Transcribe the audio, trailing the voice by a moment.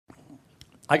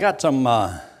I got some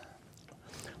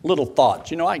little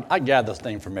thoughts. You know, I gather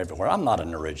things from everywhere. I'm not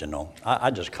an original. I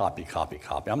just copy.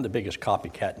 I'm the biggest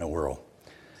copycat in the world.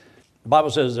 The Bible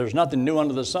says there's nothing new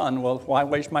under the sun. Well, why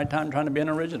waste my time trying to be an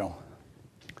original?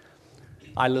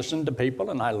 I listen to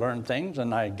people and I learn things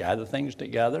and I gather things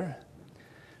together.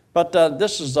 But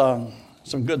this is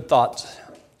some good thoughts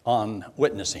on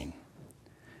witnessing.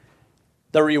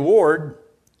 The reward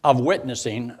of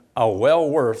witnessing are well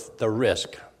worth the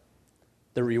risk.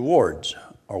 The rewards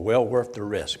are well worth the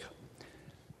risk.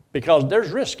 Because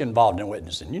there's risk involved in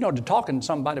witnessing. You know, to talking to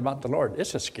somebody about the Lord,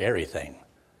 it's a scary thing.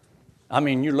 I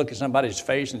mean, you look at somebody's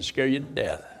face and scare you to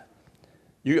death.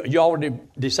 You already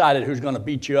decided who's going to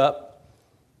beat you up,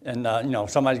 and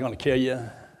somebody's going to kill you.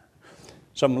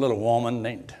 Some little woman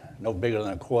ain't no bigger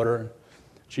than a quarter.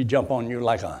 She'd jump on you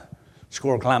like a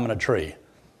squirrel climbing a tree.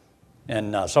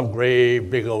 And some great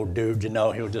big old dude,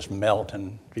 he'll just melt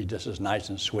and be just as nice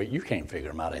and sweet. You can't figure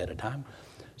him out ahead of time.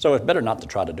 So it's better not to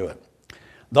try to do it.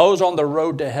 Those on the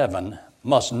road to heaven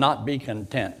must not be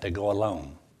content to go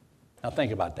alone. Now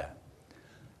think about that.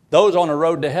 Those on the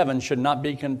road to heaven should not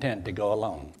be content to go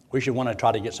alone. We should want to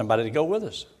try to get somebody to go with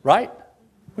us, right?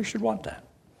 We should want that.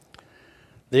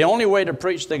 The only way to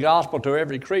preach the gospel to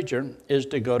every creature is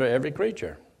to go to every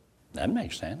creature. That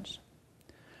makes sense.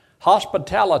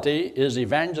 Hospitality is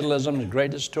evangelism's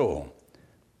greatest tool.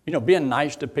 You know, being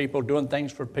nice to people, doing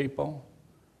things for people,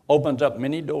 opens up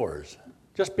many doors.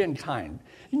 Just being kind.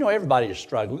 You know, everybody is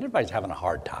struggling. Everybody's having a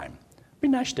hard time. Be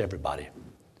nice to everybody.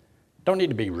 Don't need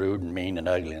to be rude and mean and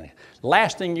ugly.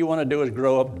 Last thing you want to do is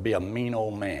grow up to be a mean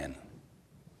old man.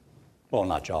 Well,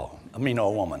 not y'all. A mean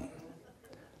old woman.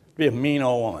 Be a mean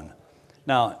old woman.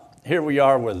 Now, here we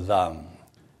are with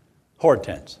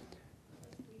Hortense.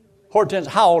 Hortense,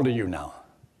 how old are you now?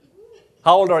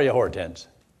 How old are you, Hortense?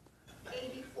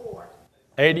 84.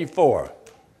 84.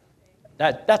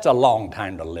 That's a long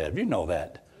time to live. You know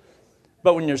that.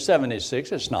 But when you're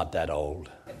 76, it's not that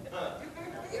old.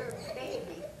 You're a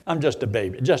baby. I'm just a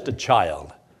baby, just a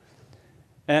child.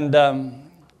 And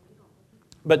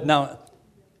but now,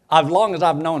 as long as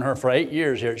I've known her for 8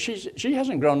 years here, she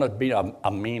hasn't grown up to be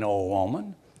a mean old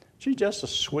woman. She's just a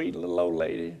sweet little old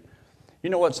lady. You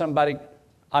know what,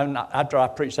 after I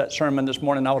preached that sermon this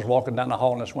morning, I was walking down the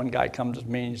hall, and this one guy comes to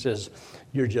me and he says,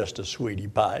 "You're just a sweetie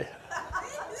pie."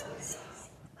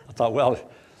 I thought, well,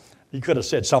 you could have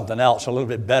said something else a little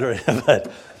bit better, but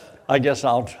I guess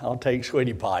I'll take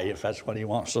sweetie pie if that's what he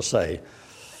wants to say.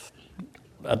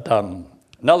 But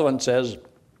another one says,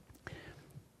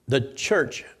 the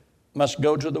church must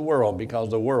go to the world because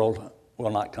the world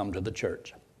will not come to the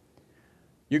church.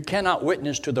 You cannot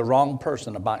witness to the wrong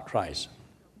person about Christ.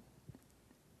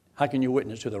 How can you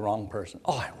witness to the wrong person?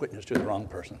 Oh, I witnessed to the wrong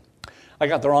person. I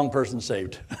got the wrong person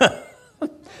saved.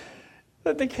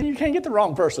 You can't get the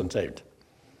wrong person saved.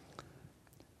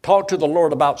 Talk to the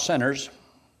Lord about sinners,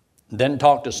 then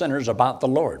talk to sinners about the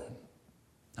Lord.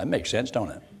 That makes sense,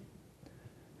 don't it?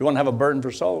 You want to have a burden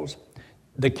for souls?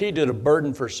 The key to the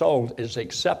burden for souls is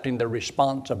accepting the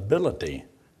responsibility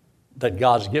that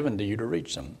God's given to you to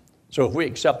reach them. So if we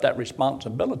accept that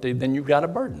responsibility, then you've got a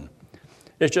burden.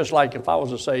 It's just like if I was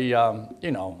to say,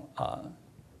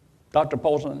 Dr.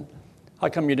 Polson, how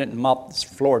come you didn't mop this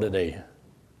floor today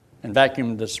and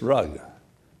vacuum this rug?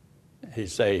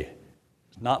 He'd say,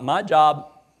 it's not my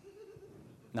job.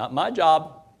 Not my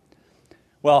job.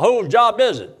 Well, whose job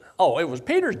is it? Oh, it was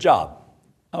Peter's job.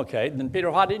 Okay, then Peter,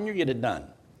 why didn't you get it done?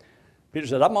 Peter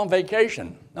said, I'm on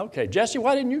vacation. Okay, Jesse,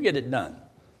 why didn't you get it done?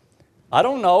 I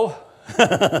don't know.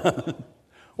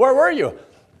 Where were you?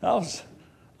 I was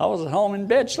at home in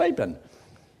bed sleeping.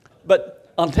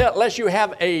 But unless you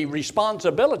have a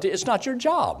responsibility, it's not your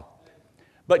job.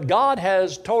 But God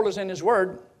has told us in His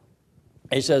Word,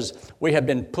 He says, we have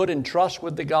been put in trust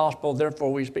with the gospel,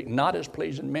 therefore we speak not as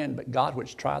pleasing men, but God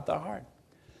which trieth the heart.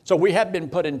 So we have been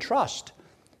put in trust.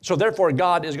 So therefore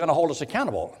God is going to hold us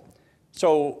accountable.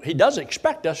 So He does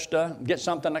expect us to get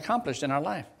something accomplished in our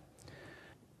life.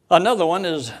 Another one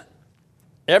is,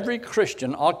 every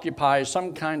Christian occupies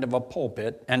some kind of a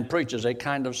pulpit and preaches a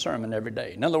kind of sermon every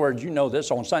day. In other words, you know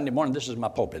this, on Sunday morning, this is my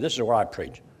pulpit. This is where I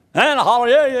preach. And I holler,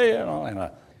 yeah.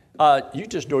 You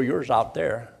just do yours out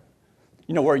there.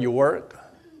 You know, where you work,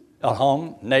 at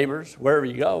home, neighbors, wherever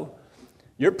you go.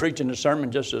 You're preaching the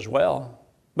sermon just as well.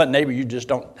 But maybe you just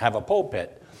don't have a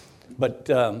pulpit. But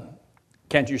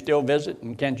can't you still visit,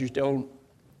 and can't you still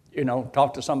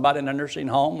talk to somebody in a nursing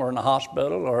home or in a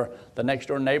hospital or the next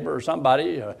door neighbor or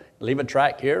somebody, leave a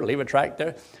tract here, leave a tract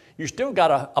there. You still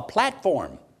got a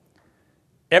platform.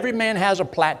 Every man has a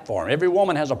platform. Every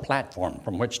woman has a platform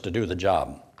from which to do the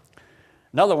job.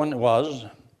 Another one was,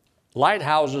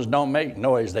 Lighthouses don't make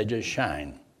noise, they just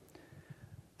shine.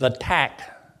 The tack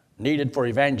needed for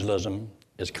evangelism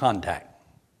is contact.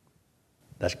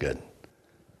 That's good.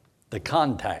 The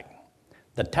contact.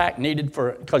 The tack needed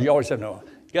for, because you always say, no,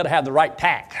 you got to have the right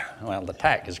tack. Well, the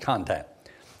tack is contact.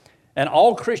 And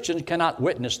all Christians cannot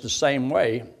witness the same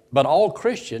way, but all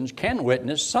Christians can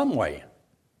witness some way.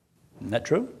 Isn't that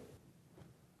true?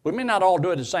 We may not all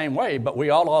do it the same way, but we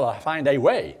all ought to find a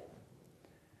way.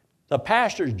 The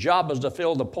pastor's job is to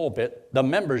fill the pulpit. The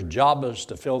member's job is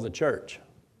to fill the church.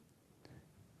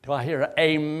 Do I hear an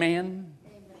amen?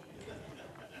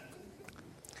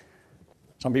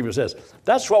 Some people says,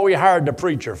 that's what we hired the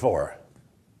preacher for.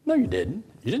 No, you didn't.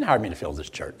 You didn't hire me to fill this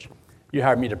church. You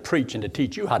hired me to preach and to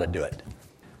teach you how to do it.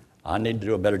 I need to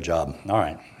do a better job. All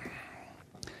right.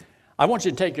 I want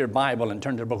you to take your Bible and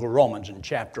turn to the book of Romans in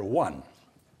chapter 1.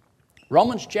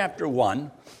 Romans chapter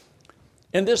 1,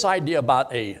 in this idea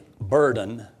about a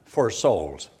burden for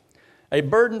souls. A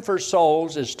burden for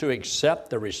souls is to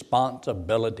accept the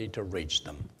responsibility to reach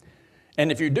them.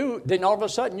 And if you do, then all of a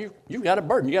sudden you've got a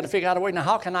burden. You've got to figure out a way, now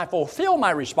how can I fulfill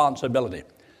my responsibility?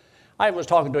 I was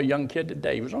talking to a young kid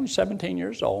today. He was only 17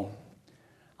 years old.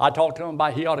 I talked to him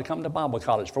about he ought to come to Bible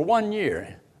college for 1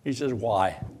 year. He says,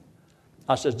 why?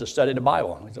 I says, to study the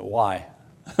Bible. He said, why?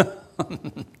 I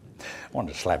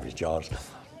wanted to slap his jaws.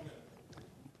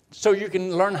 So you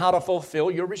can learn how to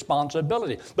fulfill your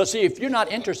responsibility. But see, if you're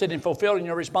not interested in fulfilling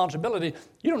your responsibility,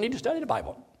 you don't need to study the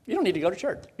Bible. You don't need to go to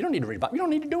church. You don't need to read the Bible. You don't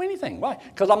need to do anything. Why?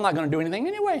 Because I'm not going to do anything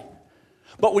anyway.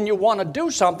 But when you want to do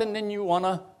something, then you want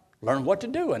to learn what to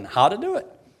do and how to do it.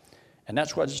 And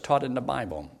that's what is taught in the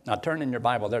Bible. Now turn in your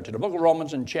Bible there to the book of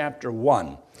Romans in chapter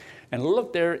 1. And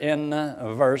look there in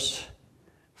verse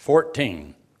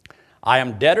 14. I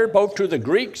am debtor both to the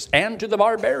Greeks and to the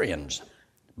barbarians,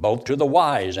 both to the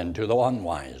wise and to the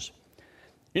unwise.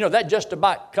 You know, that just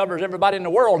about covers everybody in the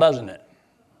world, doesn't it?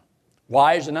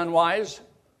 Wise and unwise.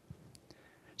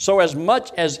 So as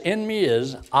much as in me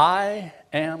is, I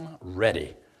am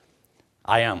ready.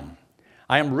 I am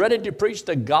ready to preach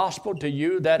the gospel to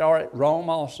you that are at Rome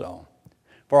also.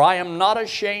 For I am not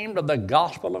ashamed of the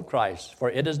gospel of Christ, for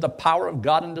it is the power of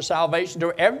God unto salvation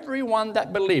to everyone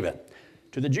that believeth,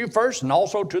 to the Jew first and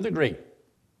also to the Greek.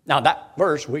 Now that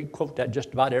verse, we quote that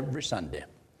just about every Sunday,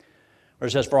 where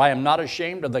it says, for I am not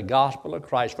ashamed of the gospel of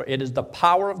Christ, for it is the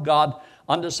power of God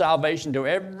unto salvation to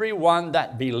everyone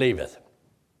that believeth.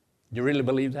 Do you really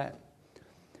believe that?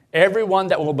 Everyone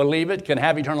that will believe it can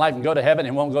have eternal life and go to heaven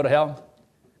and won't go to hell.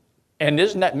 And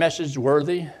isn't that message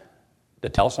worthy to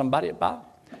tell somebody about?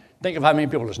 Think of how many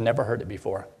people has never heard it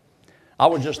before. I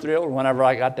was just thrilled whenever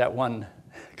I got that one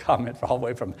comment all the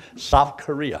way from South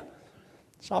Korea.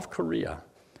 South Korea.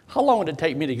 How long would it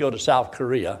take me to go to South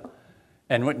Korea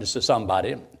and witness to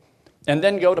somebody, and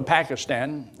then go to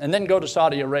Pakistan, and then go to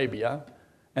Saudi Arabia,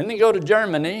 and then go to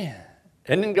Germany,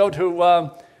 and then go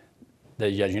to the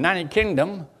United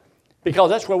Kingdom, because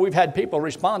that's where we've had people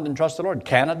respond and trust the Lord.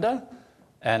 Canada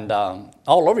and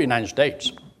all over the United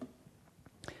States.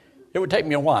 It would take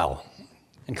me a while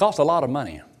and cost a lot of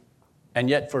money. And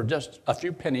yet for just a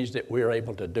few pennies that we are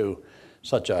able to do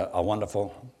such a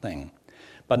wonderful thing.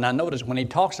 But now notice when he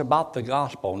talks about the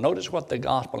gospel, notice what the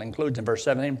gospel includes in verse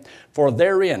 17. For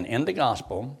therein, in the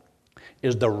gospel,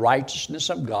 is the righteousness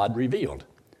of God revealed.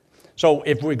 So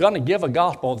if we're going to give a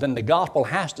gospel, then the gospel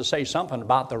has to say something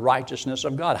about the righteousness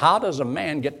of God. How does a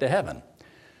man get to heaven?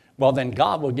 Well, then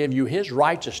God will give you his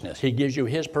righteousness. He gives you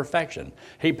his perfection.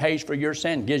 He pays for your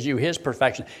sin, gives you his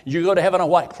perfection. You go to heaven on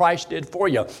what Christ did for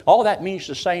you. All that means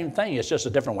the same thing. It's just a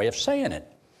different way of saying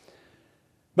it.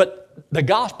 But the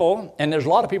gospel, and there's a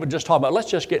lot of people just talking about, let's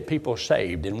just get people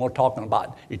saved, and we're talking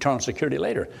about eternal security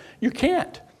later. You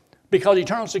can't, because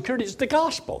eternal security is the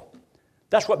gospel.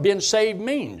 That's what being saved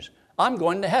means. I'm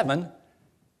going to heaven,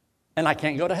 and I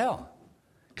can't go to hell.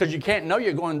 Because you can't know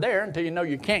you're going there until you know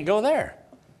you can't go there.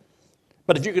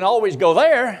 But if you can always go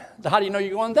there, then how do you know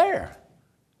you're going there?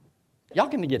 Y'all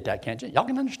can get that, can't you? Y'all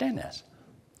can understand this.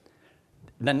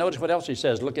 Then notice what else he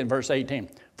says. Look in verse 18.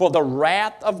 For the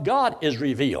wrath of God is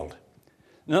revealed.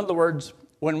 In other words,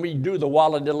 when we do the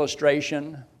wallet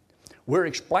illustration, we're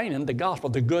explaining the gospel,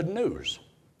 the good news.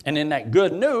 And in that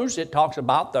good news, it talks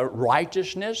about the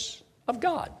righteousness of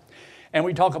God. And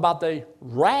we talk about the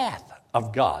wrath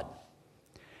of God.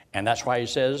 And that's why he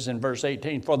says in verse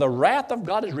 18, for the wrath of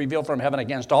God is revealed from heaven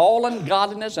against all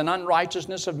ungodliness and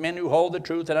unrighteousness of men who hold the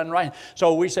truth and unright.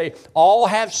 So we say all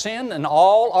have sinned and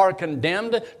all are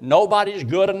condemned. Nobody's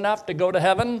good enough to go to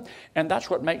heaven. And that's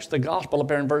what makes the gospel up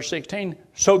there in verse 16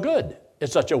 so good.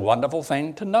 It's such a wonderful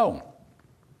thing to know.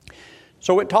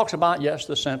 So it talks about, yes,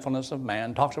 the sinfulness of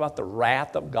man, talks about the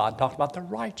wrath of God, talks about the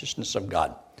righteousness of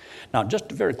God. Now, just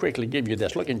to very quickly give you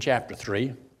this, look in chapter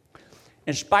 3.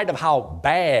 In spite of how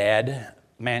bad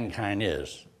mankind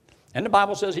is, and the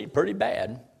Bible says he's pretty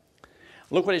bad,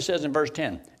 look what he says in verse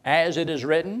 10. As it is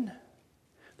written,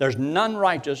 there's none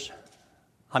righteous.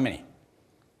 How many?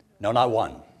 No, not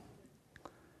one.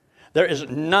 There is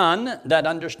none that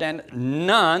understandeth,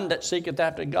 none that seeketh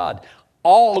after God.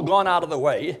 All gone out of the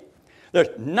way. There's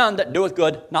none that doeth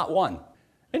good, not one.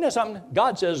 Isn't that something?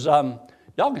 God says, y'all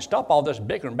can stop all this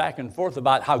bickering back and forth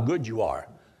about how good you are.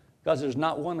 Because there's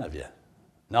not one of you.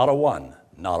 Not a one.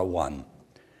 Not a one.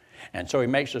 And so he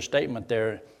makes a statement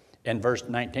there in verse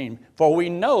 19. For we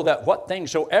know that what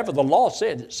things soever the law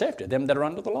said, it saith to them that are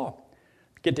under the law.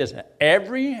 Get this.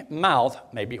 Every mouth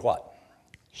may be what?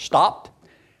 Stopped.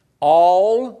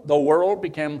 All the world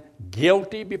became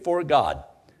guilty before God.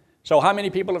 So how many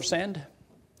people have sinned?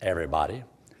 Everybody.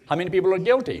 How many people are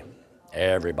guilty?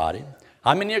 Everybody.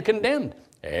 How many are condemned?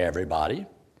 Everybody.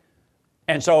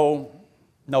 And so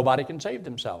nobody can save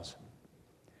themselves.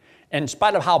 In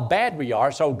spite of how bad we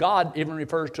are, so God even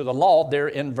refers to the law there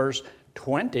in verse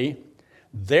 20.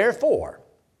 Therefore,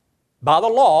 by the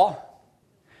law,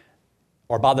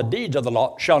 or by the deeds of the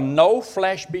law, shall no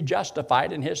flesh be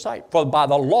justified in his sight. For by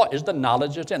the law is the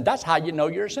knowledge of sin. That's how you know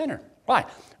you're a sinner. Why?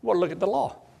 Well, look at the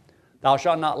law. Thou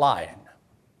shalt not lie.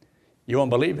 You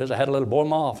won't believe this. I had a little boy in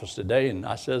my office today, and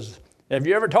I says, have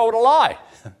you ever told a lie?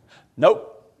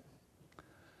 Nope.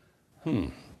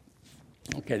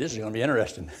 Okay, this is going to be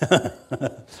interesting.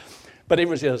 But he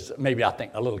was just, maybe I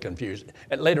think, a little confused.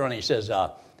 And later on he says,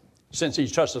 since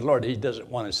he's trusted the Lord, he doesn't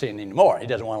want to sin anymore. He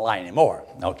doesn't want to lie anymore.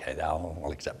 Okay, I'll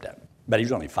accept that. But he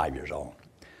was only 5 years old.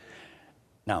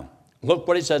 Now, look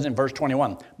what he says in verse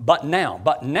 21. But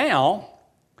now,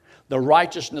 the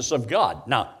righteousness of God.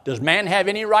 Now, does man have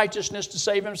any righteousness to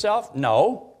save himself?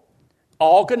 No.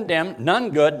 All condemned, none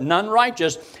good, none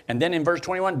righteous. And then in verse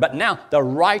 21, but now the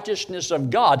righteousness of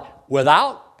God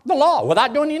without the law,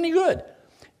 without doing any good,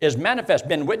 is manifest,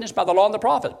 been witnessed by the law and the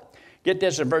prophet. Get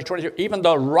this in verse 22. Even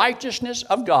the righteousness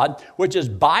of God, which is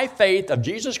by faith of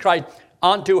Jesus Christ,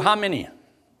 unto how many?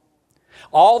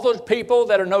 All those people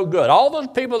that are no good, all those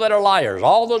people that are liars,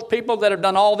 all those people that have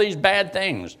done all these bad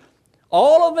things,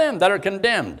 all of them that are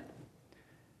condemned.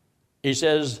 He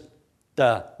says,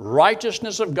 the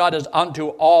righteousness of God is unto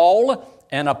all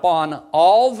and upon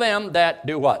all them that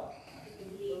do what?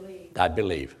 That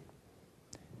believe.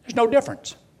 There's no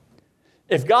difference.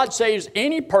 If God saves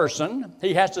any person,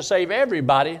 he has to save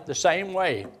everybody the same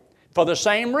way, for the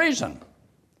same reason.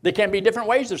 There can be different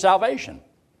ways of salvation.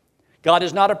 God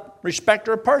is not a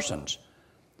respecter of persons.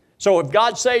 So if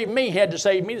God saved me, he had to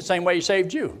save me the same way he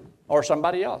saved you, or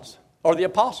somebody else, or the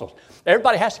apostles.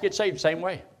 Everybody has to get saved the same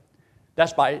way.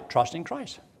 That's by trusting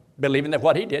Christ, believing that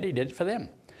what he did it for them.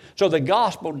 So the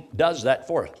gospel does that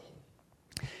for us.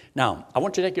 Now, I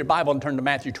want you to take your Bible and turn to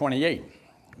Matthew 28.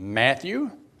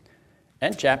 Matthew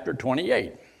and chapter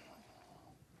 28.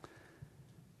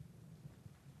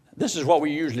 This is what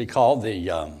we usually call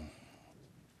the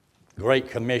Great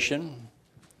Commission,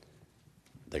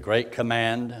 the Great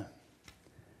Command.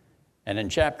 And in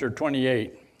chapter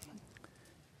 28,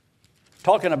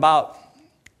 talking about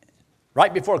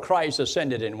right before Christ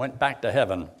ascended and went back to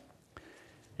heaven,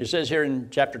 it says here in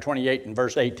chapter 28 and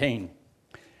verse 18,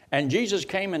 and Jesus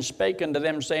came and spake unto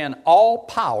them, saying, all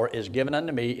power is given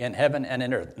unto me in heaven and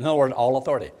in earth. In other words, all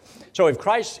authority. So if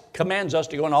Christ commands us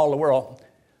to go in all the world,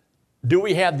 do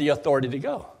we have the authority to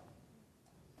go?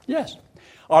 Yes.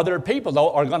 Are there people,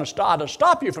 though, are going to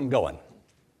stop you from going?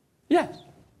 Yes.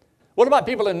 What about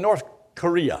people in North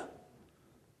Korea?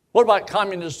 What about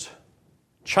communist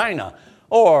China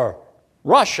or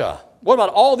Russia? What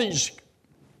about all these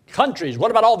countries? What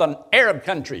about all the Arab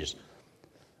countries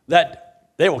that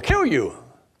they will kill you?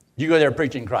 You go there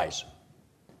preaching Christ.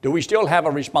 Do we still have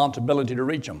a responsibility to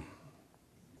reach them?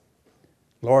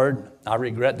 Lord, I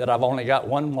regret that I've only got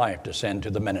one wife to send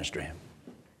to the ministry.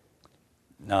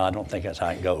 No, I don't think that's how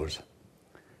it goes.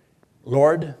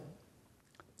 Lord,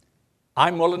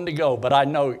 I'm willing to go, but I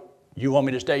know you want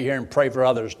me to stay here and pray for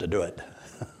others to do it.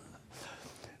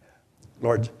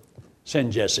 Lord,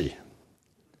 send Jesse.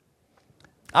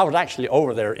 I was actually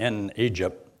over there in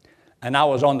Egypt, and I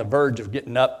was on the verge of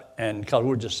getting up, and because we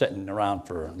were just sitting around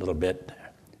for a little bit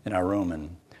in our room,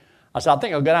 and I said, I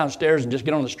think I'll go downstairs and just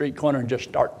get on the street corner and just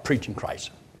start preaching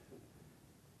Christ.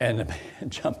 And the man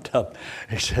jumped up.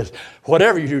 He says,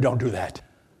 whatever you do, don't do that.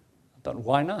 I thought,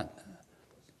 why not?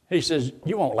 He says,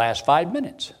 you won't last 5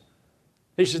 minutes.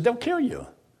 He says, they'll kill you.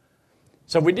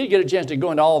 So we did get a chance to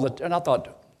go into all the, and I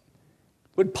thought,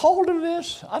 Would Paul do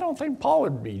this? I don't think Paul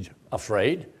would be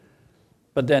afraid.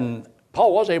 But then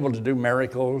Paul was able to do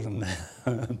miracles, and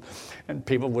and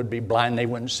people would be blind, they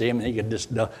wouldn't see him, and he could just,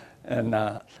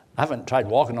 I haven't tried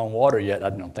walking on water yet. I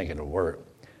don't think it'll work.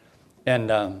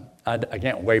 And I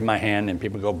can't wave my hand and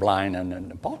people go blind,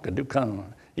 and Paul could do kind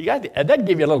of, that'd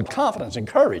give you a little confidence and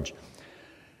courage.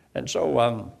 And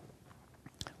so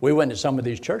we went to some of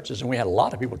these churches, and we had a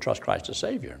lot of people trust Christ as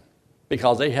Savior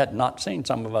because they had not seen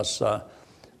some of us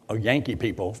Yankee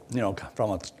people,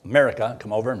 from America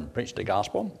come over and preach the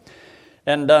gospel.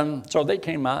 And so they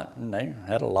came out, and they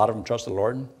had a lot of them trust the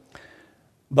Lord.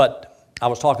 But I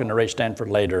was talking to Ray Stanford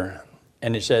later,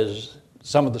 and he says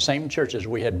some of the same churches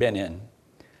we had been in,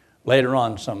 later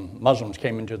on some Muslims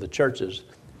came into the churches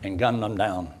and gunned them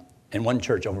down. In one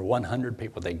church, over 100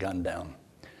 people they gunned down.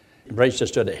 Ray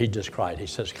just stood there, he just cried. He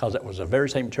says, because it was the very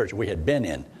same church we had been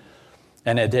in.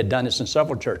 And they had done this in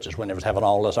several churches when they was having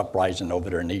all this uprising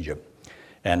over there in Egypt.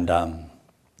 And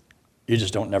you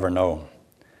just don't never know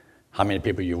how many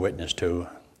people you witness to.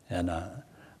 And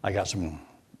I got some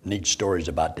neat stories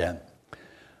about that.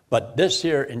 But this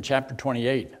here in chapter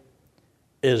 28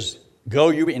 is, go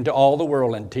you into all the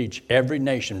world and teach every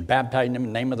nation, baptizing them in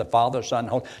the name of the Father, Son, and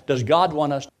Holy. Does God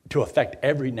want us to affect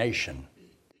every nation?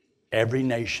 Every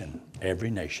nation, every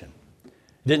nation.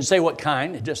 It didn't say what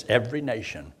kind, it just every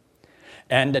nation.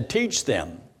 And to teach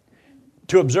them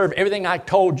to observe everything I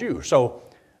told you. So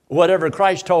whatever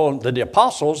Christ told the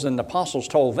apostles, and the apostles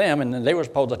told them, and then they were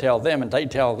supposed to tell them, and they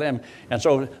tell them. And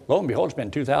so, lo and behold, it's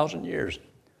been 2,000 years.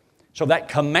 So that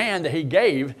command that he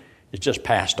gave is just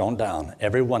passed on down.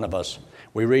 Every one of us,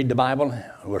 we read the Bible,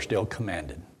 we're still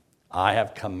commanded. I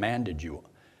have commanded you.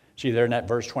 See there in that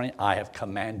verse 20, I have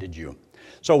commanded you.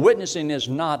 So witnessing is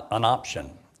not an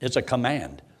option. It's a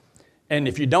command. And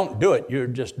if you don't do it, you're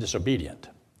just disobedient.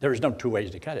 There is no two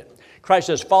ways to cut it. Christ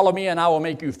says, follow me and I will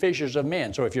make you fishers of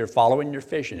men. So if you're following, you're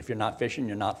fishing. If you're not fishing,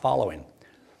 you're not following.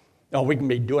 Now, we can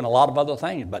be doing a lot of other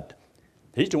things, but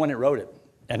he's the one that wrote it.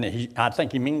 And I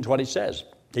think he means what he says.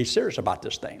 He's serious about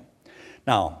this thing.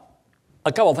 Now,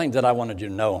 a couple of things that I wanted you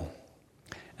to know.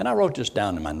 And I wrote this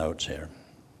down in my notes here.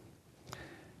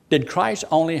 Did Christ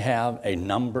only have a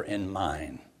number in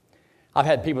mind? I've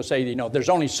had people say, there's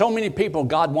only so many people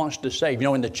God wants to save.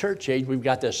 In the church age, we've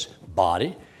got this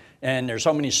body, and there's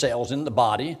so many cells in the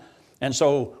body. And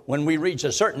so when we reach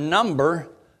a certain number,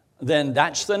 then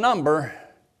that's the number,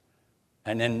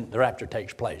 and then the rapture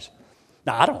takes place.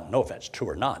 Now, I don't know if that's true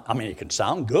or not. I mean, it can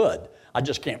sound good. I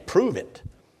just can't prove it.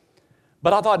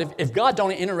 But I thought if God's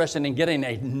only interested in getting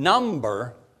a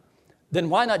number, then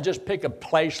why not just pick a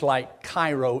place like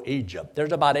Cairo, Egypt?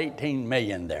 There's about 18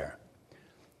 million there.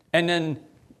 And then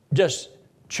just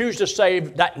choose to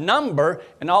save that number,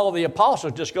 and all of the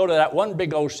apostles just go to that one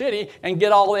big old city and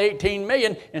get all the 18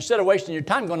 million instead of wasting your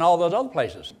time going to all those other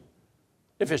places,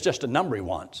 if it's just a number he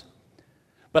wants.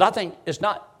 But I think it's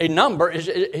not a number.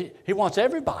 He wants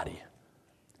everybody.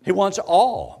 He wants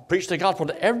all. Preach the gospel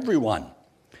to everyone.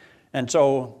 And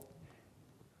so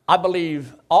I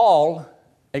believe all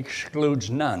excludes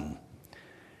none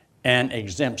and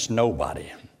exempts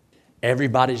nobody.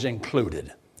 Everybody's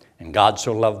included. And God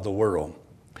so loved the world.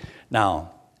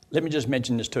 Now, let me just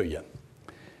mention this to you.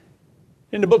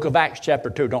 In the book of Acts chapter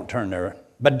 2, don't turn there,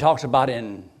 but it talks about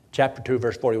in chapter 2,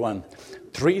 verse 41,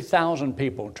 3,000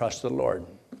 people trusted the Lord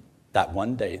that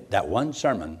one day, that one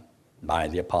sermon by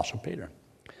the Apostle Peter.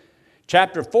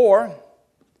 Chapter 4,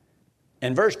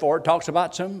 in verse 4, talks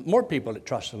about some more people that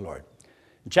trusted the Lord.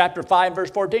 Chapter 5,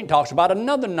 verse 14, talks about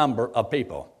another number of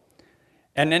people.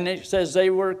 And then it says they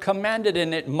were commanded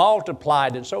and it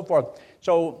multiplied and so forth.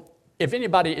 So if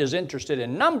anybody is interested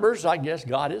in numbers, I guess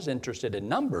God is interested in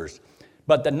numbers.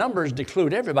 But the numbers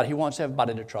include everybody. He wants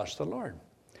everybody to trust the Lord.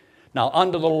 Now,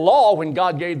 under the law, when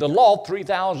God gave the law,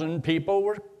 3,000 people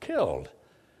were killed.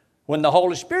 When the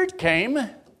Holy Spirit came,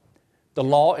 the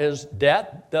law is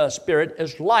death, the Spirit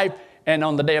is life. And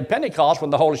on the day of Pentecost, when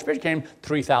the Holy Spirit came,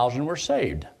 3,000 were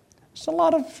saved. There's a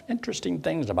lot of interesting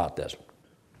things about this.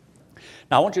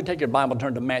 Now, I want you to take your Bible and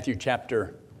turn to Matthew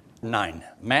chapter 9.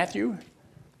 Matthew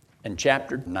and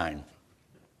chapter 9.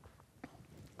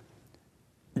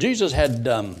 Jesus had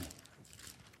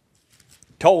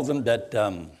told them that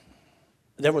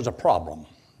there was a problem.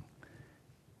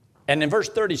 And in verse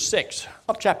 36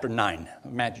 of chapter 9,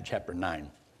 Matthew chapter 9,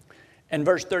 and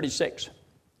verse 36,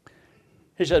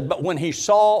 he said, but when he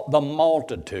saw the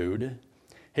multitude,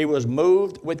 he was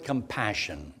moved with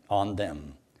compassion on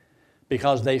them,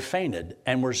 because they fainted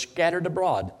and were scattered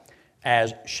abroad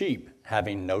as sheep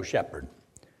having no shepherd.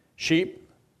 Sheep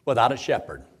without a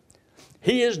shepherd.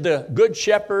 He is the good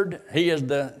shepherd. He is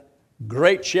the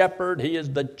great shepherd. He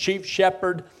is the chief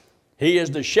shepherd. He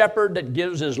is the shepherd that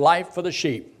gives his life for the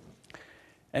sheep.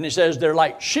 And he says they're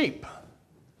like sheep.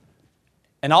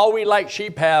 And all we like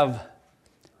sheep have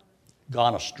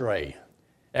gone astray.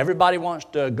 Everybody wants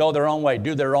to go their own way,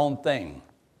 do their own thing.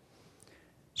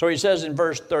 So he says in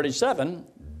verse 37,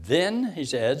 then he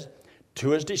says to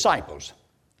his disciples,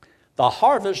 the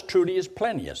harvest truly is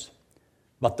plenteous,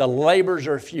 but the labors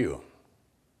are few.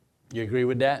 You agree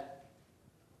with that?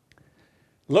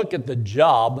 Look at the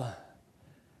job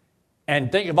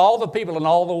and think of all the people in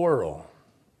all the world.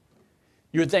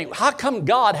 You would think, how come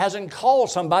God hasn't called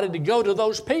somebody to go to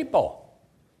those people?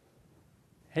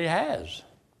 He has.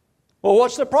 Well,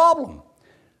 what's the problem?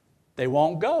 They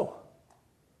won't go.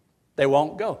 They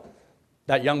won't go.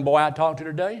 That young boy I talked to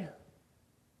today,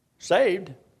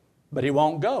 saved, but he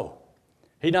won't go.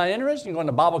 He's not interested in going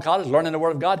to Bible college, learning the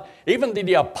Word of God. Even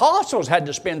the apostles had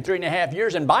to spend 3.5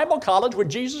 years in Bible college with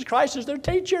Jesus Christ as their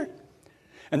teacher.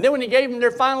 And then when he gave them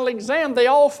their final exam, they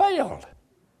all failed.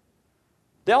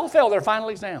 They all failed their final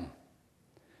exam.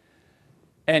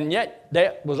 And yet,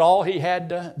 that was all he had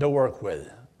to work with.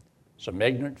 Some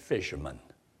ignorant fishermen.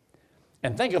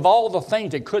 And think of all the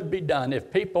things that could be done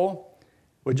if people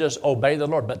would just obey the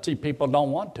Lord. But see, people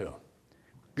don't want to.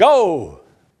 Go!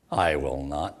 I will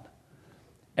not.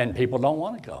 And people don't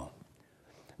want to go.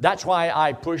 That's why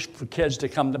I push for kids to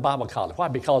come to Bible college. Why?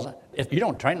 Because if you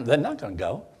don't train them, they're not going to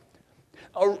go.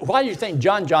 Or why do you think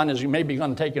John is maybe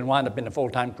going to take and wind up in the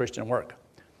full-time Christian work?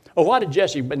 Or why did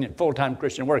Jesse been in full-time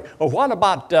Christian work? Or what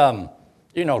about,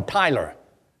 Tyler,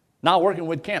 now working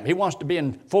with Camp? He wants to be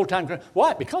in full-time Christian.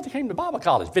 Why? Because he came to Bible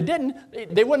college. If it didn't,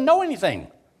 they wouldn't know anything.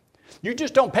 You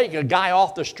just don't pick a guy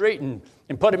off the street and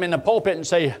put him in the pulpit and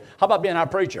say, how about being our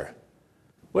preacher?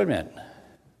 Wait a minute.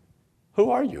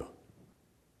 Who are you?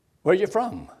 Where are you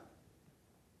from?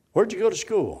 Where'd you go to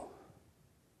school?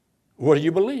 What do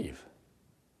you believe?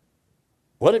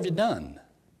 What have you done?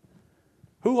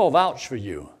 Who will vouch for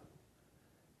you?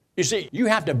 You see, you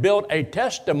have to build a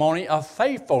testimony of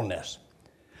faithfulness.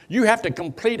 You have to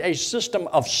complete a system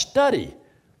of study.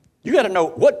 You got to know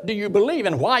what do you believe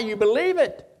and why you believe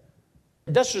it.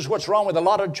 This is what's wrong with a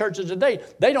lot of churches today.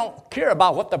 They don't care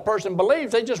about what the person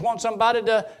believes. They just want somebody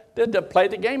to play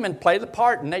the game and play the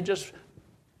part, and they just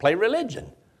play religion.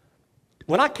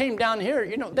 When I came down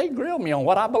here, they grilled me on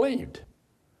what I believed.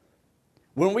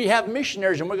 When we have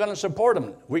missionaries and we're going to support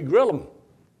them, we grill them.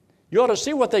 You ought to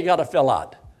see what they got to fill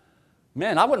out.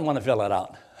 Man, I wouldn't want to fill that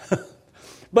out.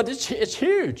 But it's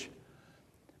huge.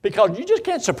 Because you just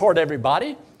can't support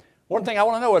everybody. One thing I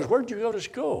want to know is, where did you go to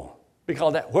school?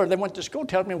 Because where they went to school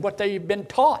tells me what they've been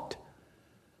taught.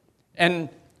 And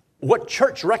what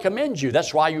church recommends you.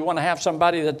 That's why you want to have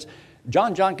somebody that's...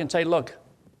 John can say, look,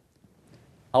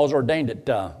 I was ordained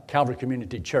at Calvary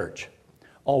Community Church.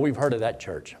 Oh, we've heard of that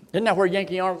church. Isn't that where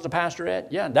Yankee Arnold's the pastor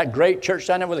at? Yeah, that great church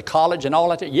down there with the college and all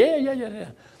that. Yeah.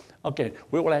 Okay,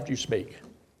 we will have you speak.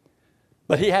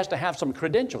 But he has to have some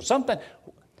credentials, something.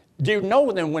 Do you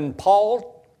know that when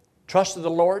Paul trusted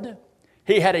the Lord,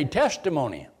 he had a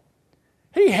testimony.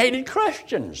 He hated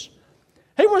Christians.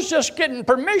 He was just getting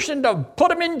permission to put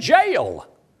them in jail.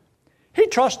 He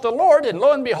trusted the Lord, and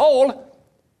lo and behold,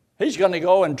 he's going to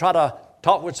go and try to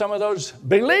talk with some of those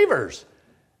believers.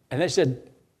 And they said,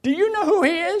 do you know who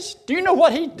he is? Do you know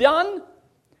what he's done?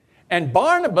 And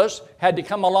Barnabas had to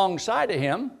come alongside of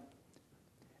him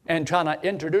and try to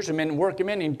introduce him and work him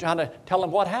in and try to tell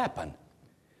him what happened.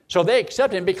 So they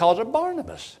accepted him because of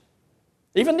Barnabas.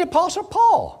 Even the Apostle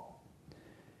Paul.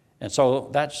 And so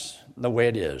that's the way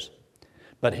it is.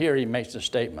 But here he makes a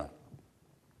statement.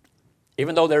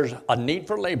 Even though there's a need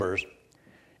for laborers,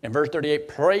 in verse 38,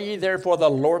 pray ye therefore the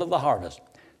Lord of the harvest,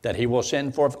 that he will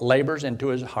send forth laborers into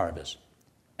his harvest.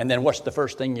 And then what's the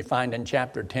first thing you find in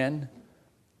chapter 10?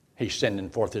 He's sending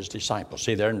forth his disciples.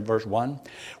 See there in verse 1?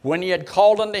 When he had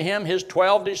called unto him his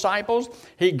 12 disciples,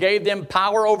 he gave them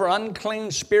power over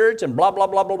unclean spirits and blah, blah,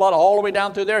 blah, blah, blah, all the way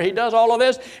down through there. He does all of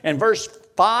this. In verse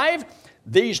 5,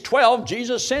 these 12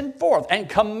 Jesus sent forth and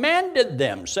commanded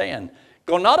them, saying,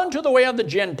 go not unto the way of the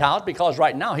Gentiles, because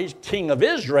right now he's king of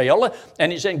Israel,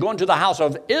 and he's saying, go into the house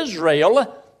of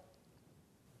Israel.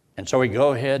 And so we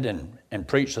go ahead and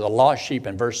preach to the lost sheep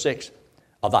in verse 6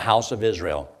 of the house of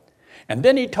Israel. And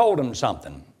then he told them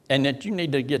something, and that you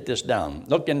need to get this down.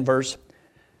 Look in verse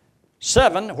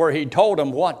 7 where he told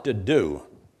them what to do.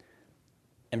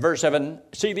 In verse 7,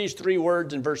 see these three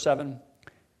words in verse 7?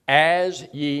 As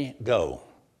ye go.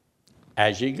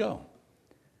 As ye go.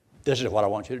 This is what I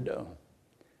want you to do.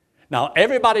 Now,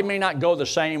 everybody may not go the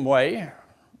same way.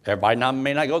 Everybody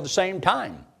may not go the same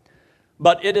time.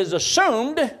 But it is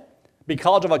assumed,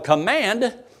 because of a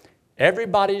command,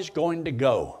 Everybody's going to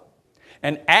go.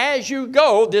 And as you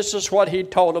go, this is what he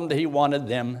told them that he wanted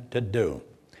them to do.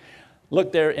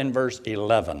 Look there in verse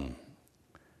 11.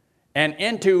 And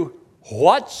into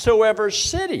whatsoever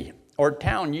city or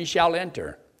town ye shall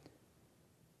enter,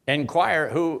 inquire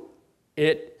who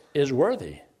it is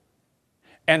worthy,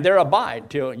 and there abide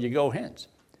till you go hence.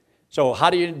 So how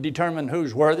do you determine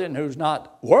who's worthy and who's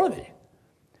not worthy?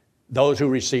 Those who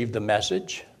receive the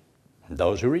message, and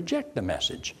those who reject the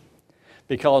message.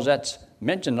 Because that's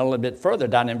mentioned a little bit further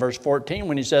down in verse 14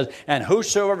 when he says, and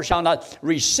whosoever shall not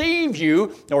receive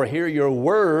you or hear your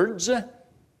words.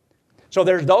 So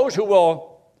there's those who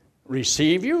will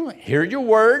receive you, hear your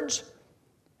words,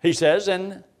 he says,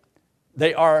 and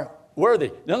they are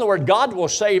worthy. In other words, God will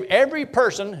save every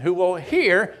person who will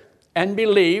hear and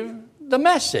believe the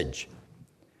message.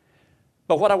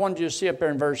 But what I wanted you to see up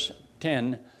there in verse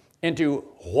 10, into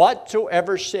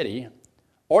whatsoever city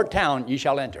or town ye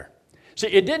shall enter. See,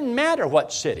 it didn't matter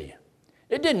what city.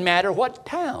 It didn't matter what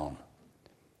town.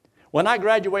 When I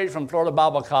graduated from Florida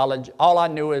Bible College, all I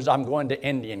knew is I'm going to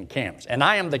Indian camps. And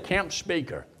I am the camp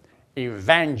speaker,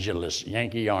 evangelist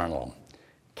Yankee Arnold.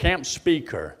 Camp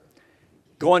speaker,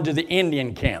 going to the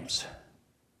Indian camps.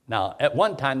 Now, at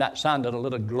one time, that sounded a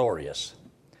little glorious.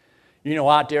 You know,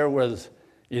 out there with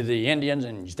the Indians,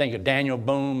 and you think of Daniel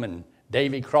Boone and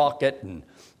Davy Crockett, and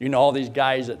you know, all these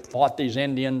guys that fought these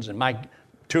Indians, and my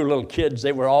two little kids,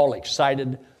 they were all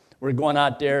excited. We're going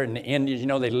out there, and the Indians, you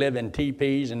know, they live in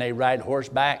teepees, and they ride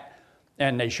horseback,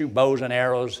 and they shoot bows and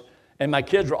arrows. And my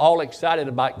kids were all excited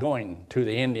about going to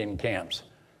the Indian camps.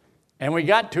 And we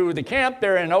got to the camp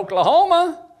there in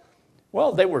Oklahoma.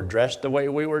 Well, they were dressed the way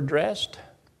we were dressed.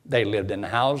 They lived in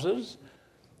houses.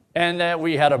 And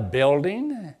we had a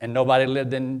building, and nobody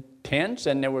lived in tents,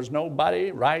 and there was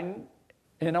nobody riding,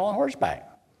 on horseback.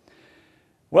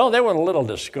 Well, they were a little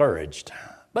discouraged.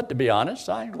 But to be honest,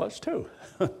 I was too.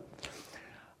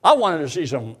 I wanted to see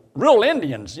some real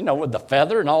Indians, with the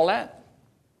feather and all that.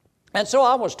 And so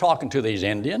I was talking to these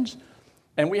Indians,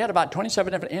 and we had about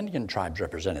 27 different Indian tribes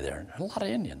represented there, a lot of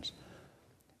Indians.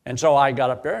 And so I got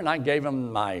up there, and I gave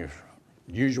them my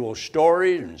usual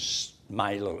story and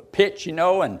my little pitch, and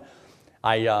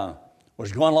I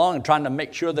was going along and trying to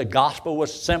make sure the gospel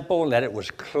was simple, that it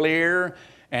was clear,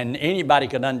 and anybody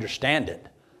could understand it.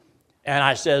 And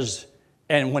I says,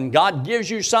 and when God gives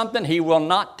you something, he will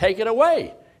not take it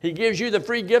away. He gives you the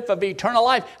free gift of eternal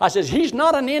life. I says, he's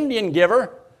not an Indian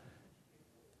giver.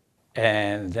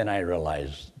 And then I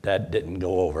realized that didn't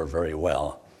go over very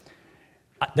well.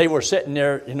 They were sitting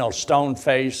there, stone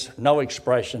face, no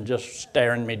expression, just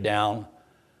staring me down.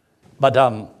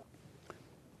 But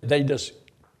they just,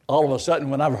 all of a sudden,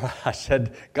 whenever I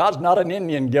said, God's not an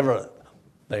Indian giver,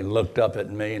 they looked up at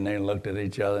me and they looked at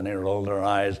each other and they rolled their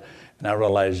eyes. And I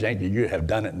realized, Yankee, you have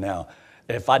done it now.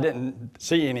 If I didn't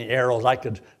see any arrows, I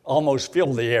could almost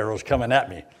feel the arrows coming at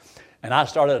me. And I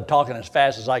started talking as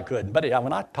fast as I could. But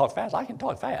when I talk fast, I can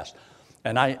talk fast.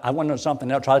 And I went on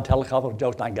something else, tried to tell a couple of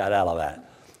jokes, and I got out of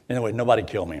that. Anyway, nobody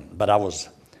killed me. But I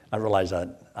realized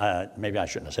that maybe I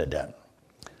shouldn't have said that.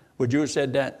 Would you have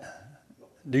said that?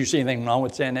 Do you see anything wrong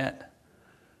with saying that?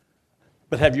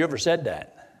 But have you ever said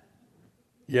that?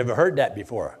 You ever heard that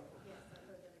before?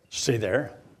 See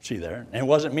there. And it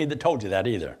wasn't me that told you that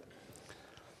either.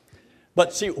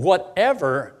 But see,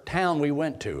 whatever town we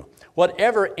went to,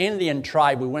 whatever Indian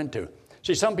tribe we went to.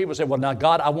 See, some people say, well, now,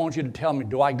 God, I want you to tell me,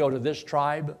 do I go to this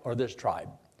tribe or this tribe?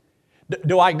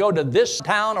 Do I go to this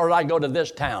town or do I go to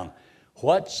this town?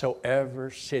 Whatsoever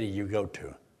city you go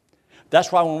to.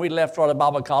 That's why when we left Florida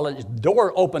Bible College, the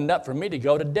door opened up for me to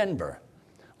go to Denver.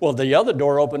 Well, the other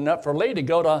door opened up for Lee to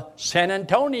go to San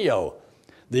Antonio.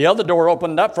 The other door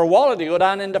opened up for Wally to go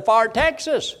down into far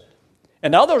Texas.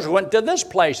 And others went to this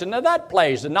place and to that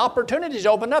place, and opportunities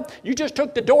opened up. You just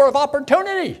took the door of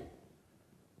opportunity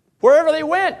wherever they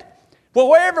went. Well,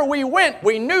 wherever we went,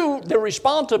 we knew the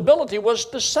responsibility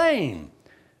was the same.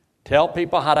 Tell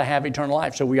people how to have eternal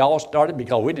life. So we all started,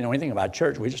 because we didn't know anything about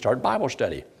church, we just started Bible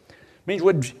study. It means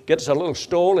we'd get us a little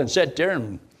stool and sit there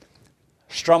and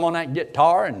strum on that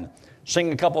guitar and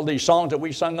sing a couple of these songs that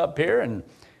we sung up here, and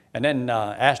then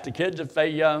ask the kids if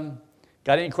they got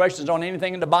any questions on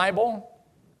anything in the Bible.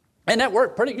 And that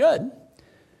worked pretty good.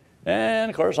 And,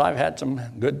 of course, I've had some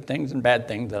good things and bad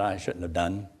things that I shouldn't have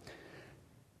done.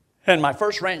 And my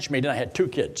first ranch meeting, I had 2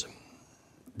 kids.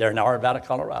 They're in Arvada,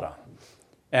 Colorado.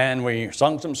 And we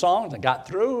sung some songs and got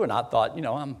through, and I thought,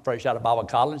 I'm fresh out of Bible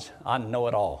college. I know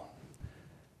it all.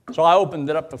 So I opened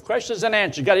it up with questions and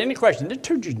answers. Got any questions? They're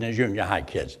 2 junior high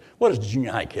kids. What does the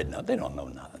junior high kid know? They don't know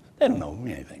nothing. They don't know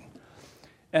anything.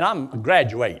 And I'm a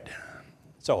graduate.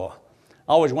 So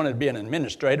always wanted to be an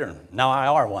administrator, and now I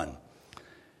are one.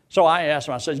 So I asked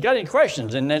him, I said, you got any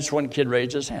questions? And this one kid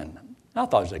raised his hand. I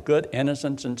thought it was a good,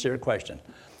 innocent, sincere question.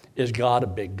 Is God a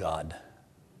big God?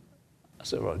 I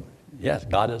said, well, yes,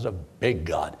 God is a big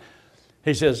God.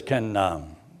 He says, can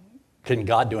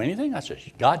God do anything? I said,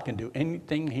 God can do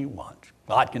anything he wants.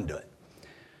 God can do it.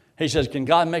 He says, can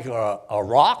God make a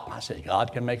rock? I said,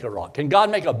 God can make a rock. Can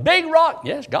God make a big rock?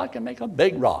 Yes, God can make a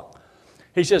big rock.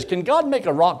 He says, can God make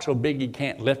a rock so big he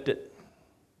can't lift it?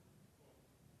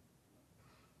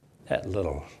 That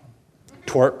little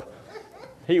twerp.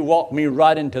 He walked me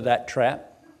right into that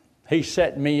trap. He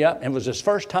set me up. It was his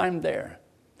first time there.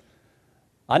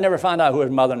 I never found out who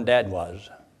his mother and dad was,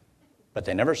 but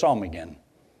they never saw him again.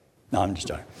 No, I'm just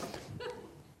joking.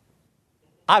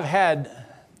 I've had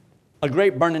a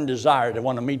great burning desire to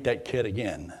want to meet that kid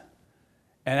again.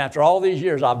 And after all these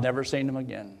years, I've never seen him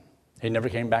again. He never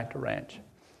came back to ranch.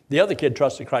 The other kid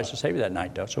trusted Christ as Savior that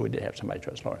night, though, so we did have somebody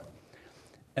trust the Lord.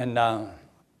 And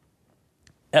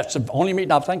that's the only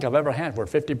meeting I think I've ever had where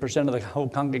 50% of the whole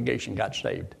congregation got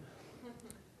saved.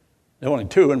 There were only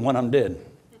 2, and one of them did.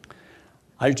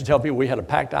 I used to tell people we had a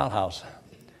packed outhouse.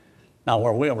 Now,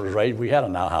 where we was raised, we had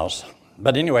an outhouse.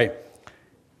 But anyway,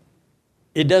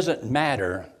 it doesn't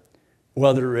matter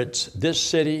whether it's this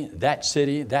city, that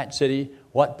city, that city,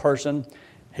 what person.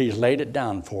 He's laid it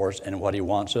down for us and what he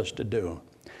wants us to do.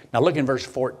 Now, look in verse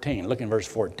 14. Look in verse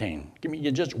 14. Give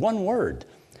me just one word.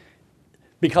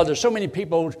 Because there's so many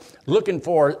people looking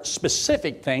for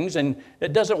specific things, and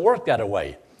it doesn't work that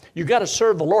way. You've got to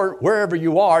serve the Lord wherever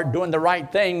you are, doing the right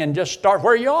thing, and just start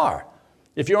where you are.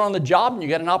 If you're on the job and you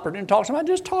get an opportunity to talk to somebody,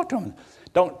 just talk to them.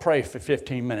 Don't pray for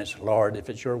 15 minutes. Lord, if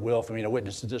it's your will for me to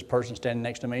witness to this person standing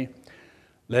next to me,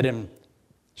 let him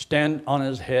stand on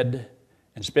his head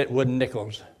and spit wooden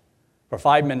nickels for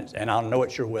 5 minutes, and I'll know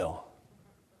it's your will.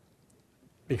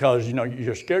 Because,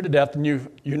 you're scared to death, and you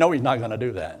know he's not going to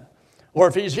do that. Or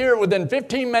if he's here within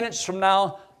 15 minutes from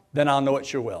now, then I'll know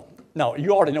it's your will. No,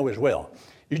 you already know his will.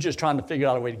 You're just trying to figure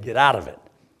out a way to get out of it.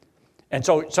 And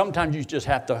so sometimes you just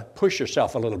have to push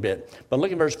yourself a little bit. But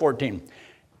look at verse 14.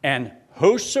 And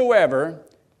whosoever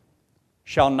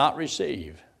shall not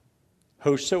receive.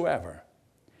 Whosoever.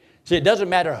 See, it doesn't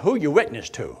matter who you witness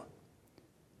to.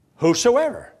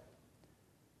 Whosoever.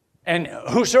 And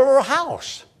whosoever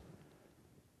house.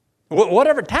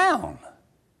 Whatever town.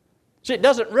 See, it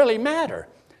doesn't really matter.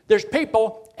 There's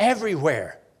people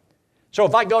everywhere. So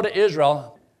if I go to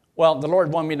Israel, well, the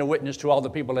Lord wanted me to witness to all the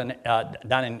people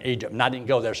down in Egypt, and I didn't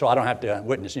go there, so I don't have to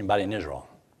witness anybody in Israel.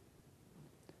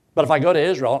 But if I go to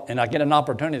Israel and I get an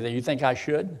opportunity that you think I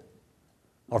should,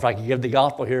 or if I could give the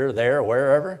gospel here, there, or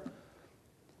wherever,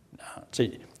 no.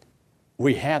 See,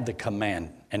 we have the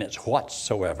command, and it's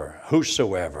whatsoever,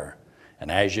 whosoever,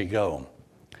 and as you go.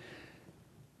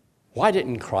 Why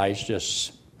didn't Christ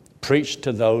just preach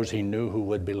to those he knew who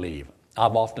would believe?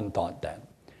 I've often thought that.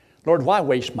 Lord, why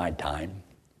waste my time?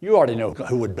 You already know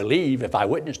who would believe if I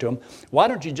witnessed to them. Why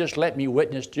don't you just let me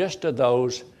witness just to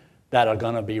those that are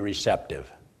going to be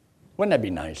receptive? Wouldn't that be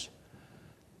nice?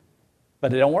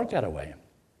 But it don't work that way.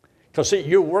 Because see,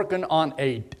 you're working on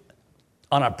a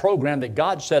program that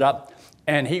God set up,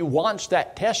 and he wants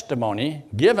that testimony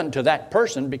given to that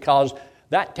person, because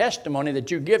that testimony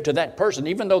that you give to that person,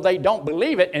 even though they don't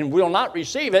believe it and will not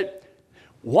receive it,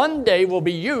 one day will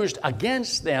be used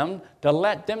against them to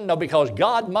let them know, because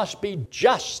God must be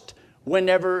just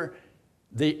whenever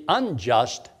the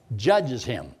unjust judges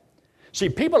him. See,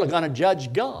 people are going to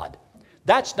judge God.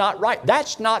 That's not right.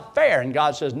 That's not fair. And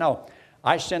God says, no,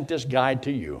 I sent this guy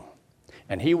to you,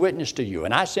 and he witnessed to you.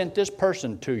 And I sent this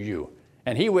person to you,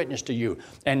 and he witnessed to you.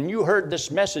 And you heard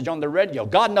this message on the radio.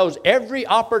 God knows every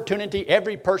opportunity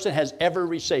every person has ever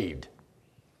received.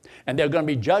 And they're going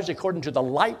to be judged according to the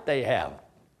light they have.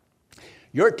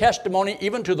 Your testimony,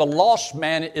 even to the lost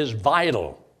man, is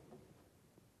vital.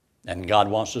 And God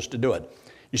wants us to do it.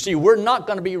 You see, we're not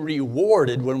going to be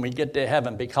rewarded when we get to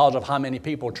heaven because of how many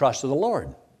people trusted the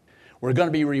Lord. We're going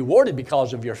to be rewarded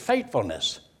because of your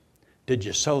faithfulness. Did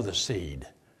you sow the seed?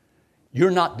 You're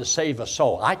not to save a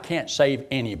soul. I can't save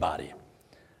anybody.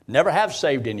 Never have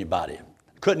saved anybody.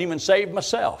 Couldn't even save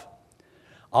myself.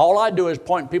 All I do is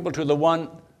point people to the one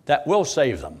that will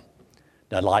save them.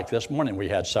 That, like this morning, we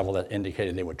had several that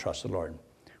indicated they would trust the Lord.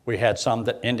 We had some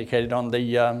that indicated on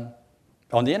the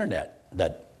internet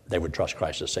that they would trust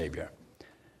Christ as Savior.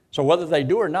 So whether they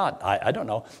do or not, I don't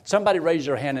know. Somebody raised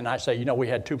their hand and I say, we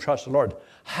had 2 trust the Lord.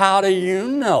 How do you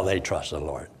know they trust the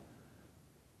Lord?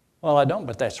 Well, I don't,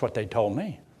 but that's what they told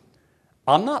me.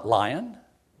 I'm not lying.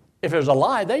 If it was a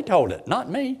lie, they told it, not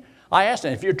me. I asked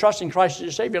them, if you're trusting Christ as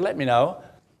your Savior, let me know.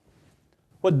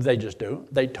 What did they just do?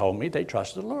 They told me they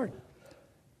trusted the Lord.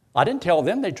 I didn't tell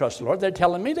them they trusted the Lord. They're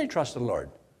telling me they trust the Lord.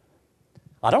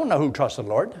 I don't know who trusts the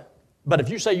Lord. But if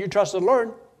you say you trust the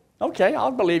Lord, okay,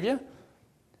 I'll believe you.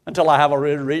 Until I have a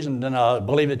real reason to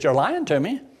believe that you're lying to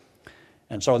me.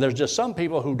 And so there's just some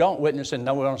people who don't witness and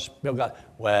know God.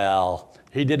 Well,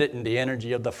 he did it in the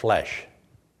energy of the flesh.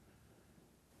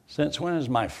 Since when has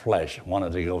my flesh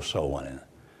wanted to go soul winning?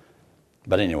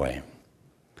 But anyway,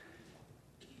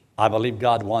 I believe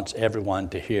God wants everyone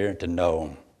to hear, to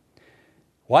know.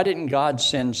 Why didn't God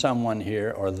send someone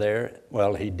here or there?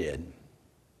 Well, he did.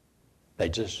 They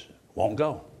just won't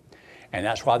go. And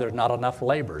that's why there's not enough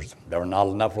laborers. There were not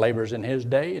enough laborers in his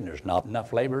day, and there's not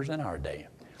enough laborers in our day.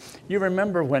 You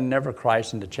remember whenever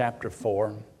Christ, into chapter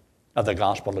 4 of the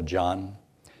Gospel of John,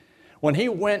 when he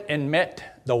went and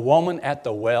met the woman at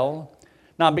the well.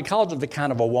 Now, because of the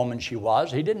kind of a woman she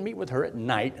was, he didn't meet with her at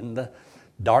night in the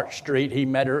dark street. He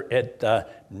met her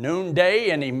at noonday,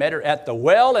 and he met her at the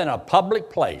well in a public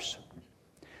place.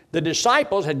 The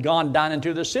disciples had gone down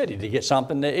into the city to get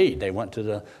something to eat. They went to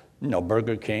the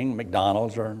Burger King,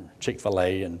 McDonald's, or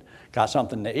Chick-fil-A and got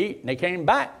something to eat, and they came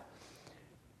back.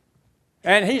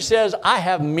 And he says, I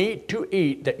have meat to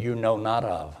eat that you know not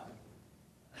of.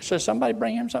 So somebody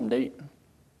bring him something to eat.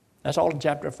 That's all in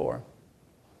chapter 4.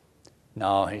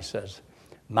 No, he says,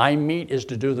 my meat is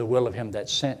to do the will of him that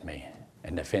sent me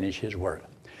and to finish his work.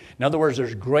 In other words,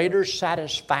 there's greater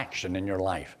satisfaction in your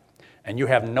life. And you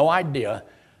have no idea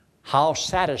how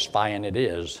satisfying it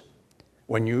is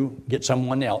when you get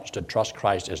someone else to trust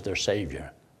Christ as their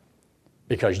Savior.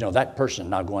 Because that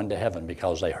person's now going to heaven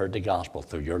because they heard the gospel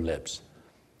through your lips.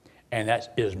 And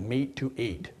that is meat to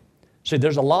eat. See,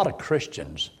 there's a lot of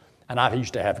Christians, and I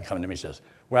used to have them come to me and says,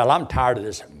 well, I'm tired of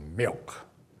this milk.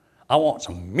 I want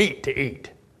some meat to eat.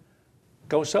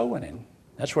 Go sow winning.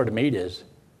 That's where the meat is.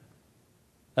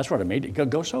 That's where the meat is.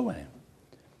 Go sow winning.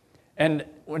 And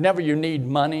whenever you need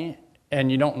money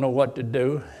and you don't know what to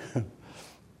do,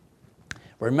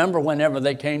 remember whenever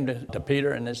they came to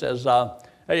Peter and it says,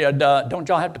 hey, don't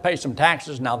y'all have to pay some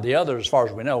taxes? Now, the others, as far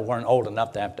as we know, weren't old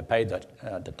enough to have to pay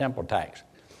the temple tax.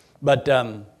 But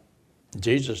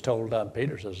Jesus told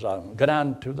Peter, says, go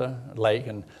down to the lake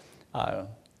and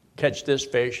catch this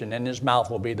fish, and in his mouth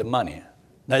will be the money.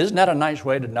 Now, isn't that a nice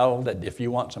way to know that if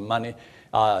you want some money?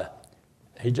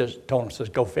 He just told him, says,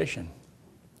 go fishing.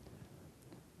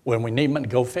 When we need money,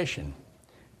 go fishing.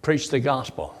 Preach the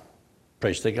gospel.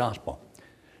 Preach the gospel.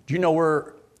 Do you know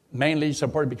we're mainly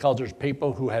supported because there's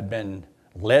people who have been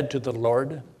led to the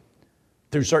Lord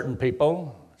through certain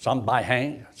people, some by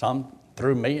Hank, some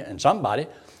through me and somebody,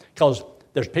 because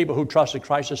there's people who trusted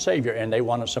Christ as Savior and they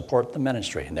want to support the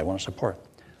ministry and they want to support.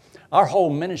 Our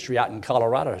whole ministry out in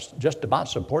Colorado is just about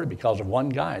supported because of one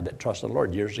guy that trusted the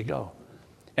Lord years ago.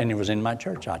 And he was in my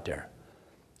church out there.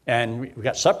 And we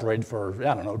got separated for,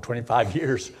 25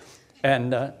 years.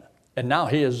 And now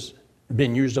he is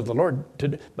being used of the Lord.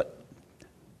 But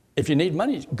if you need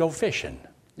money, go fishing.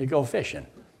 You go fishing.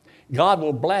 God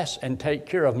will bless and take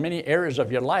care of many areas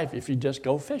of your life if you just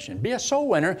go fishing. Be a soul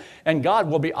winner, and God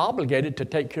will be obligated to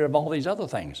take care of all these other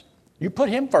things. You put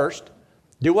him first,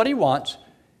 do what he wants,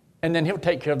 and then he'll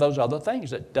take care of those other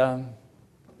things that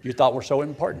you thought were so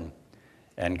important.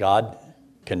 And God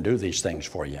can do these things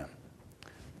for you.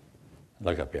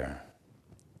 Look up here.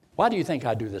 Why do you think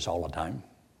I do this all the time?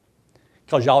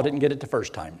 Because y'all didn't get it the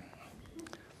first time.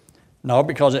 No,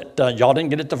 because y'all didn't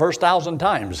get it the first 1,000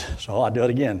 times, so I do it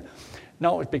again.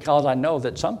 No, it's because I know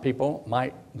that some people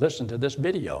might listen to this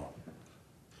video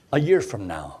a year from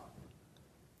now.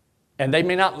 And they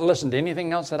may not listen to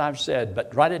anything else that I've said,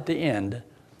 but right at the end,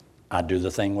 I do the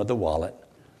thing with the wallet,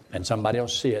 and somebody will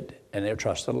see it, and they'll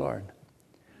trust the Lord.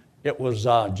 It was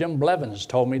Jim Blevins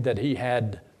told me that he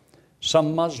had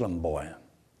some Muslim boy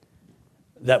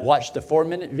that watched the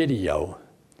 4-minute video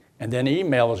and then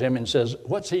emails him and says,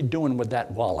 what's he doing with that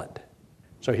wallet?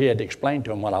 So he had to explain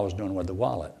to him what I was doing with the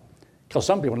wallet. Because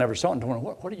some people never saw it and told him,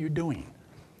 what are you doing?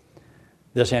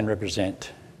 This hand represents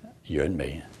you and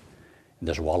me. And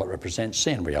this wallet represents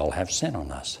sin. We all have sin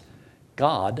on us.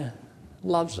 God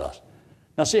loves us.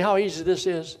 Now see how easy this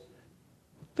is?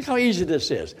 Look how easy this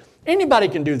is. Anybody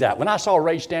can do that. When I saw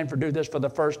Ray Stanford do this for the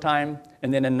first time,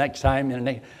 and then the next time,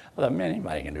 I thought, man,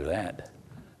 anybody can do that.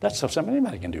 That's so simple.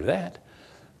 Anybody can do that.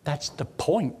 That's the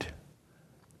point.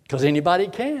 Because anybody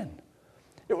can.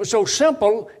 It was so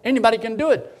simple, anybody can do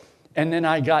it. And then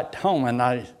I got home and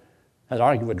I had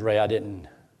argued with Ray. I didn't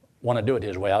want to do it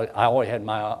his way. I always had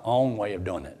my own way of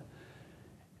doing it.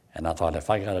 And I thought,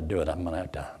 if I got to do it, I'm going to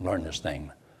have to learn this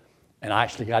thing. And I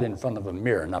actually got in front of a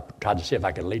mirror and I tried to see if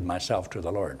I could lead myself to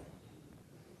the Lord.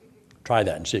 Try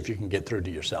that and see if you can get through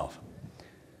to yourself.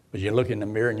 But you look in the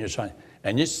mirror and you're trying,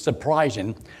 and it's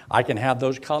surprising. I can have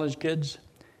those college kids,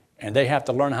 and they have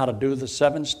to learn how to do the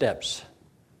 7 steps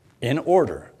in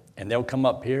order. And they'll come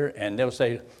up here and they'll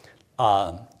say,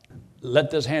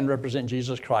 let this hand represent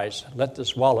Jesus Christ. Let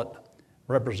this wallet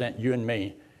represent you and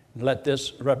me. Let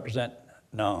this represent,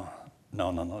 no.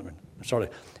 Sorry.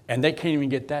 And they can't even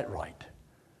get that right.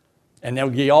 And they'll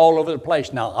be all over the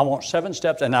place. Now, I want 7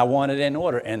 steps, and I want it in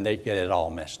order, and they get it all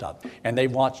messed up. And they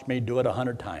watched me do it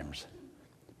 100 times.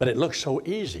 But it looks so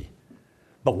easy.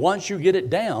 But once you get it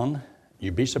down,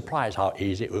 you'd be surprised how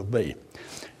easy it will be.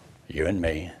 You and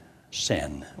me,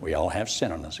 sin. We all have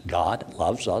sin on us. God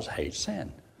loves us, hates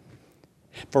sin.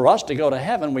 For us to go to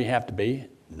heaven, we have to be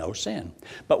no sin.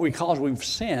 But because we've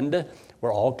sinned,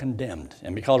 we're all condemned.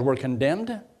 And because we're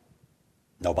condemned,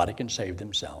 nobody can save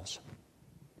themselves.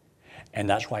 And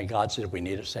that's why God said we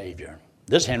need a Savior.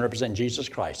 This hand represents Jesus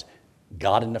Christ,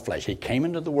 God in the flesh. He came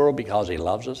into the world because He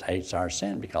loves us, hates our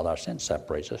sin, because our sin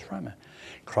separates us from Him.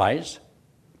 Christ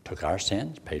took our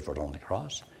sins, paid for it on the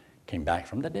cross, came back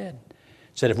from the dead.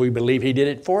 Said if we believe He did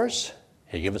it for us,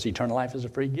 He'll give us eternal life as a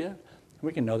free gift.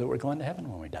 We can know that we're going to heaven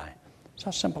when we die. That's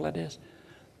how simple it is.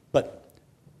 But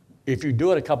if you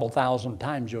do it a couple thousand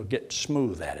times, you'll get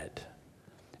smooth at it.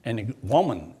 And a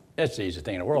woman, that's the easiest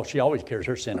thing in the world. She always carries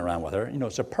her sin around with her. You know,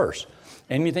 it's a purse.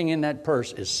 Anything in that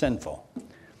purse is sinful.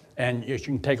 And you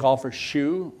can take off her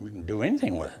shoe. You can do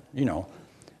anything with it, you know.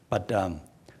 But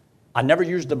I never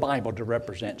use the Bible to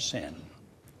represent sin.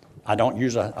 I don't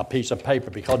use a piece of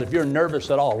paper, because if you're nervous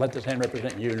at all, let this hand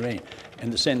represent you and me,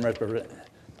 and the sin represent.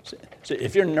 See,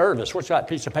 if you're nervous, what's that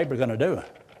piece of paper going to do?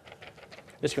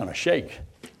 It's going to shake.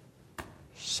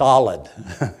 Solid.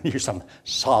 Use some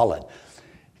solid,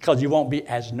 because you won't be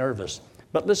as nervous.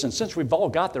 But listen, since we've all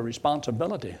got the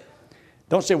responsibility,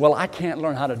 don't say, well, I can't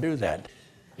learn how to do that.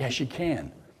 Yes, you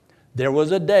can. There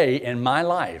was a day in my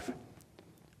life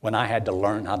when I had to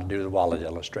learn how to do the wallet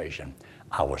illustration.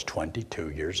 I was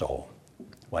 22 years old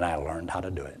when I learned how to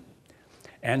do it.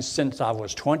 And since I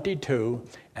was 22,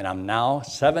 and I'm now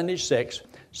 76,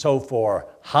 so for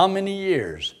how many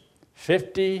years?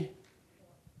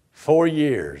 54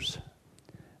 years.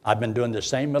 I've been doing the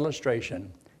same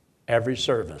illustration every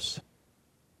service.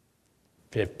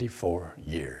 54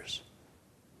 years.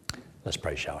 Let's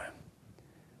pray, shall we?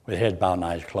 With head bowed and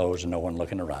eyes closed and no one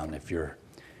looking around. If you're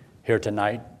here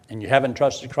tonight and you haven't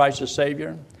trusted Christ as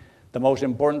Savior, the most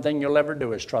important thing you'll ever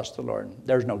do is trust the Lord.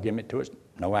 There's no gimmick to it,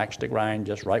 no axe to grind,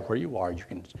 just right where you are. You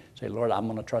can say, Lord, I'm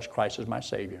going to trust Christ as my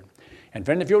Savior. And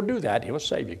friend, if you'll do that, He'll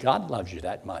save you. God loves you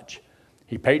that much.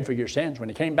 He paid for your sins. When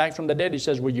He came back from the dead, He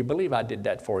says, will you believe I did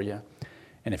that for you?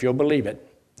 And if you'll believe it,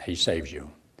 He saves you.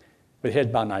 With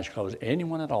head bowed and eyes closed,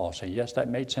 anyone at all say, yes, that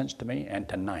made sense to me, and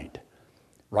tonight,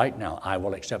 right now, I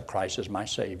will accept Christ as my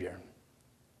Savior.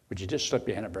 Would you just slip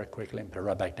your hand up very quickly and put it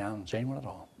right back down and say, anyone at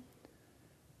all?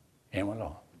 Anyone at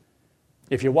all?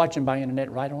 If you're watching by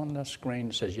internet, right on the screen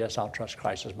it says, yes, I'll trust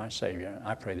Christ as my Savior.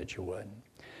 I pray that you would.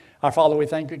 Our Father, we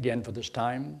thank you again for this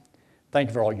time. Thank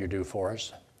you for all you do for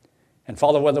us. And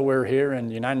Father, whether we're here in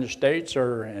the United States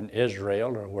or in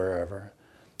Israel or wherever,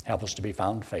 help us to be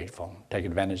found faithful. Take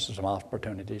advantage of some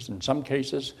opportunities. In some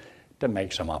cases, to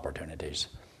make some opportunities.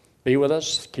 Be with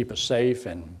us, keep us safe,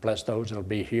 and bless those that will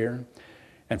be here.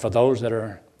 And for those that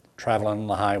are traveling on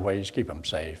the highways, keep them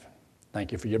safe.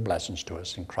 Thank you for your blessings to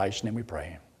us. In Christ's name we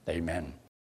pray. Amen.